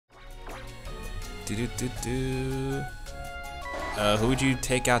Who would you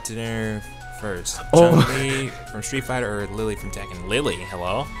take out to dinner first? Chun-Li from Street Fighter or Lily from Tekken? Lily,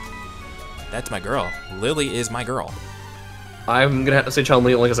 hello? That's my girl. Lily is my girl. I'm gonna have to say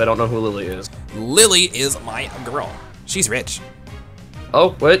Chun-Li only because I don't know who Lily is. Lily is my girl. She's rich.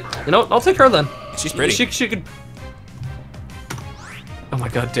 Oh, wait. You know, I'll take her then. She's pretty. She could... Oh my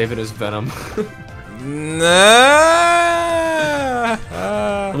god, David is Venom.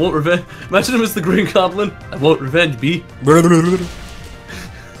 I won't revenge. Imagine him as the Green Goblin. I won't revenge, B.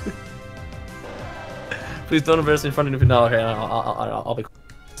 Please don't embarrass me in front of you. No, okay, I'll be.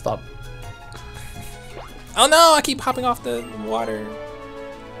 Stop. Oh no! I keep hopping off the water.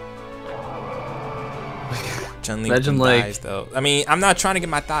 Chun-Li Imagine like thighs, though. I mean, I'm not trying to get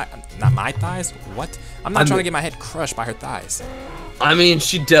my thigh. Not my thighs. What? I'm not trying to get my head crushed by her thighs. I mean,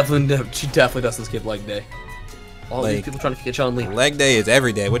 she definitely doesn't skip leg day. All these people trying to get Chun-Li. Leg day is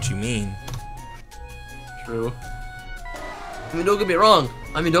every day. What you mean? True. I mean, don't get me wrong.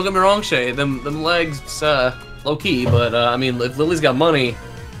 Shay. Them legs, low key. But I mean, if Lily's got money,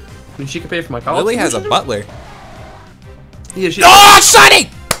 I mean, she can pay for my college. Lily has a butler. Yeah, she. Oh, shiny!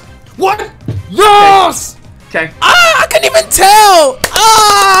 What? Yes! Okay. Ah, I couldn't even tell.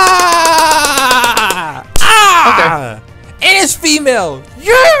 Ah! Ah! Okay. And it's female.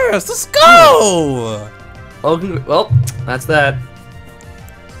 Yes, let's go. Okay, well, that's that.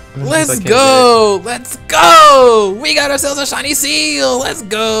 Let's go. Let's go. We got ourselves a shiny seal. Let's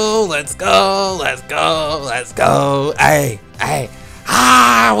go. Let's go. Let's go. Let's go. Hey, hey.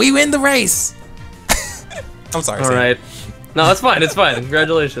 Ah, we win the race. I'm sorry. All right. No, it's fine. It's fine.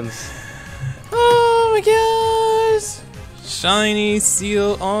 Congratulations. Oh my gosh. Shiny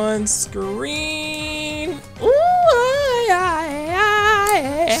seal on screen. Ooh,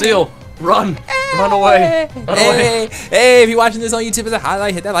 Seal, run. Run away. Run away. Hey, if you're watching this on YouTube as a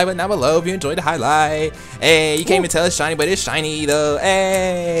highlight, hit that like button down below if you enjoyed the highlight. Hey, you can't even tell it's shiny, but it's shiny though.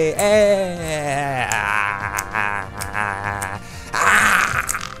 Hey, hey.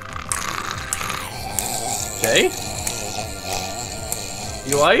 Okay.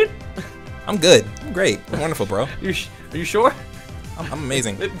 You alright? I'm good. I'm great. I'm wonderful, bro. Are you sure? I'm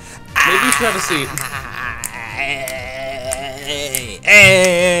amazing. Maybe you should have a seat.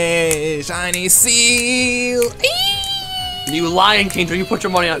 Hey, shiny seal. You lying, King. You put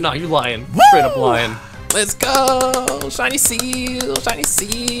your money out. No, you lying. Straight up lying. Let's go. Shiny seal. Shiny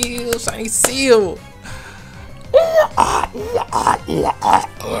seal. Shiny seal.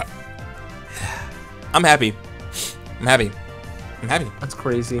 I'm happy. I'm happy. I'm happy. That's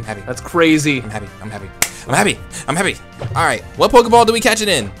crazy. I'm happy. That's crazy. I'm happy. I'm happy. I'm happy. I'm happy. All right. What Pokeball do we catch it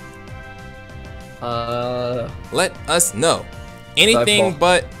in? Let us know. Anything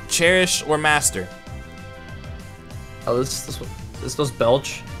but Cherish or Master. Oh, this was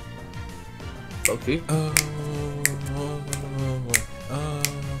Belch. Okay.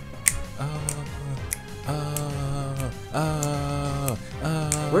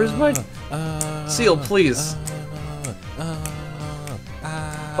 Where's my seal, please?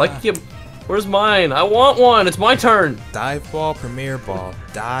 Where's mine? I want one. It's my turn. Dive Ball, Premier Ball,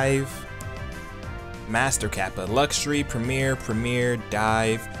 Dive, Master Kappa, Luxury, Premier, Premier,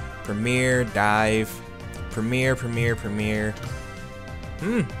 Dive, Premier, Dive, Premier, Premier, Premier.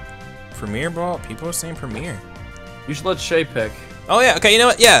 Premier Ball. People are saying Premier. You should let Shay pick. Oh yeah. Okay. You know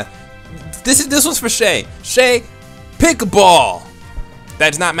what? Yeah. This one's for Shay. Shay, pick a ball.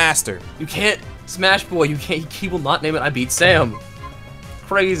 That's not Master. You can't Smash Boy. You can't. He will not name it. I beat Sam.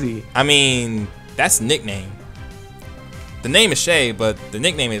 Crazy. I mean, that's nickname. The name is Shay, but the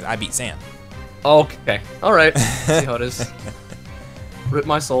nickname is I Beat Sam. Okay. All right. See how it is. Rip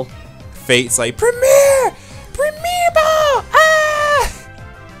my soul. Fate's like Premier Ball. Ah!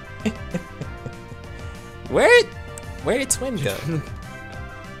 Where did Twin go?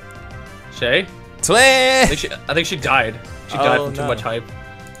 Shay? Twin. I think she died. She died from too much hype.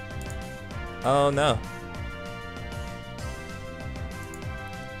 Oh no.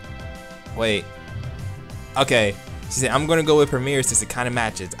 Wait. Okay. She said, I'm gonna go with Premier since it kind of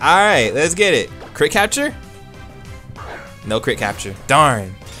matches. Alright, let's get it. Crit capture? No crit capture.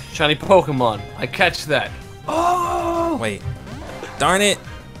 Darn. Shiny Pokemon. I catch that. Oh! Wait. Darn it.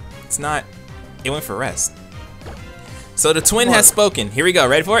 It's not. It went for rest. So the twin has spoken. Here we go.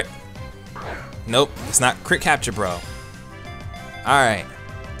 Ready for it? Nope. It's not crit capture, bro. Alright.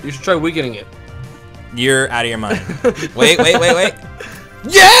 You should try weakening it. You're out of your mind. Wait.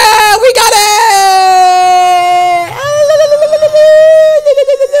 Yeah, we got it!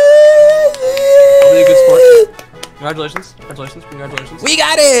 I'll be a good sport. Congratulations. We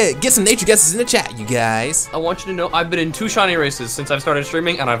got it! Get some nature guesses in the chat, you guys. I want you to know I've been in 2 shiny races since I've started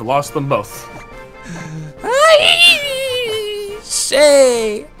streaming, and I've lost them both.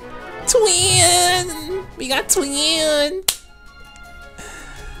 Shay! Twin! We got twin!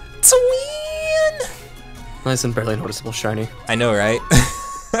 Twin! Nice and barely noticeable shiny. I know, right?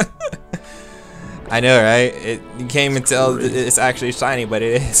 I know, right? You can't even tell it's actually shiny, but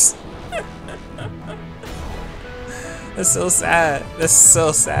it is. That's so sad. That's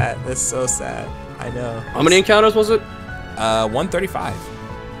so sad. That's so sad. I know. How many encounters was it? 135.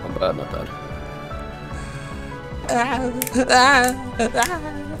 Not bad, not bad.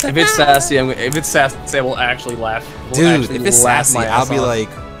 If it's sassy, I will actually laugh. Dude, if it's sassy, I'll be like,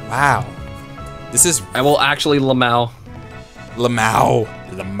 wow. This is. I will actually lamau. Lamau.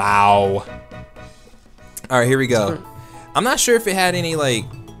 All right, here we go. I'm not sure if it had any like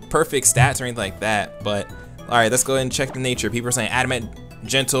perfect stats or anything like that, but all right, let's go ahead and check the nature. People are saying adamant,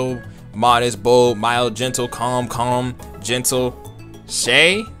 gentle, modest, bold, mild, gentle, calm, gentle.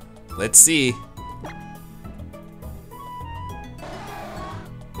 Shay, let's see.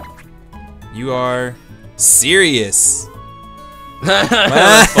 You are serious.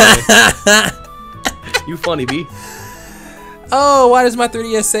 That's funny. You funny, B. Oh, why does my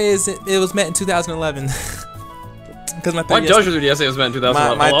 3DS say it was met in 2011? Because my 3DS. Why does your 3DS say it was met in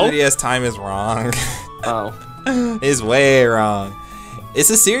 2011? My 3DS time is wrong. Oh. It's way wrong. It's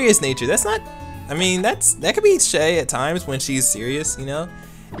a serious nature. That's not. I mean, that could be Shay at times when she's serious, you know.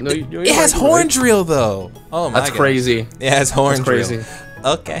 No, it has horn drill though. Oh my god. That's crazy. It has horn drill. Crazy.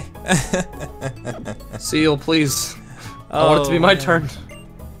 Okay. Seal, please. I want it to be my turn.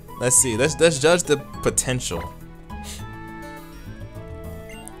 Let's see. Let's judge the potential.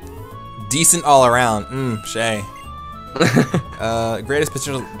 Decent all around. Shay. Greatest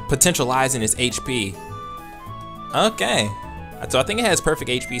potential lies in his HP. Okay. So I think it has perfect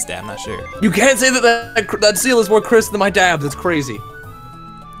HP stat. I'm not sure. You can't say that Seal is more crisp than my dab. That's crazy.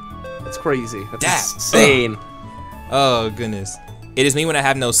 That's crazy. That's insane. Oh goodness. It is me when I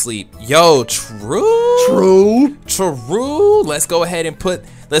have no sleep. Yo, true. Let's go ahead and put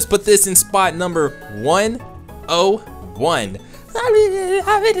this in spot number 101.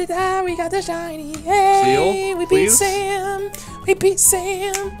 We got the shiny. Hey, Seal, we please?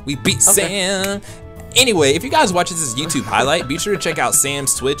 beat Sam. Anyway, if you guys watch this as YouTube highlight, be sure to check out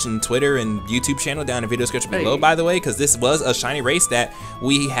Sam's Twitch and Twitter and YouTube channel down in the video description below, by the way, because this was a shiny race that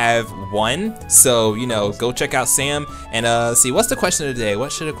we have won. So, you know, go check out Sam and see, what's the question of the day?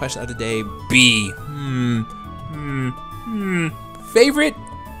 What should the question of the day be? Favorite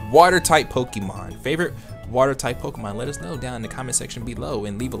water-type Pokemon. Favorite water-type Pokemon. Let us know down in the comment section below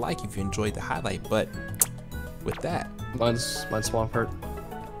and leave a like if you enjoyed the highlight. But with that. Mine's Swampert.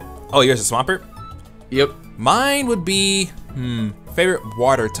 Oh, yours is Swampert? Yep. Mine would be favorite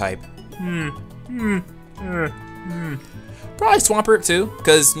water type. Probably Swampert too,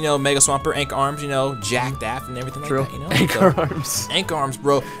 because you know Mega Swampert, Anchor Arms, you know Jack Daft and everything like that. You know, Anchor Arms. Anchor Arms,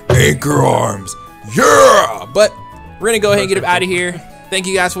 bro. Anchor Arms. Yeah. But we're gonna go ahead and get out of here. Thank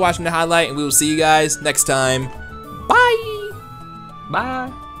you guys for watching the highlight, and we will see you guys next time. Bye. Bye.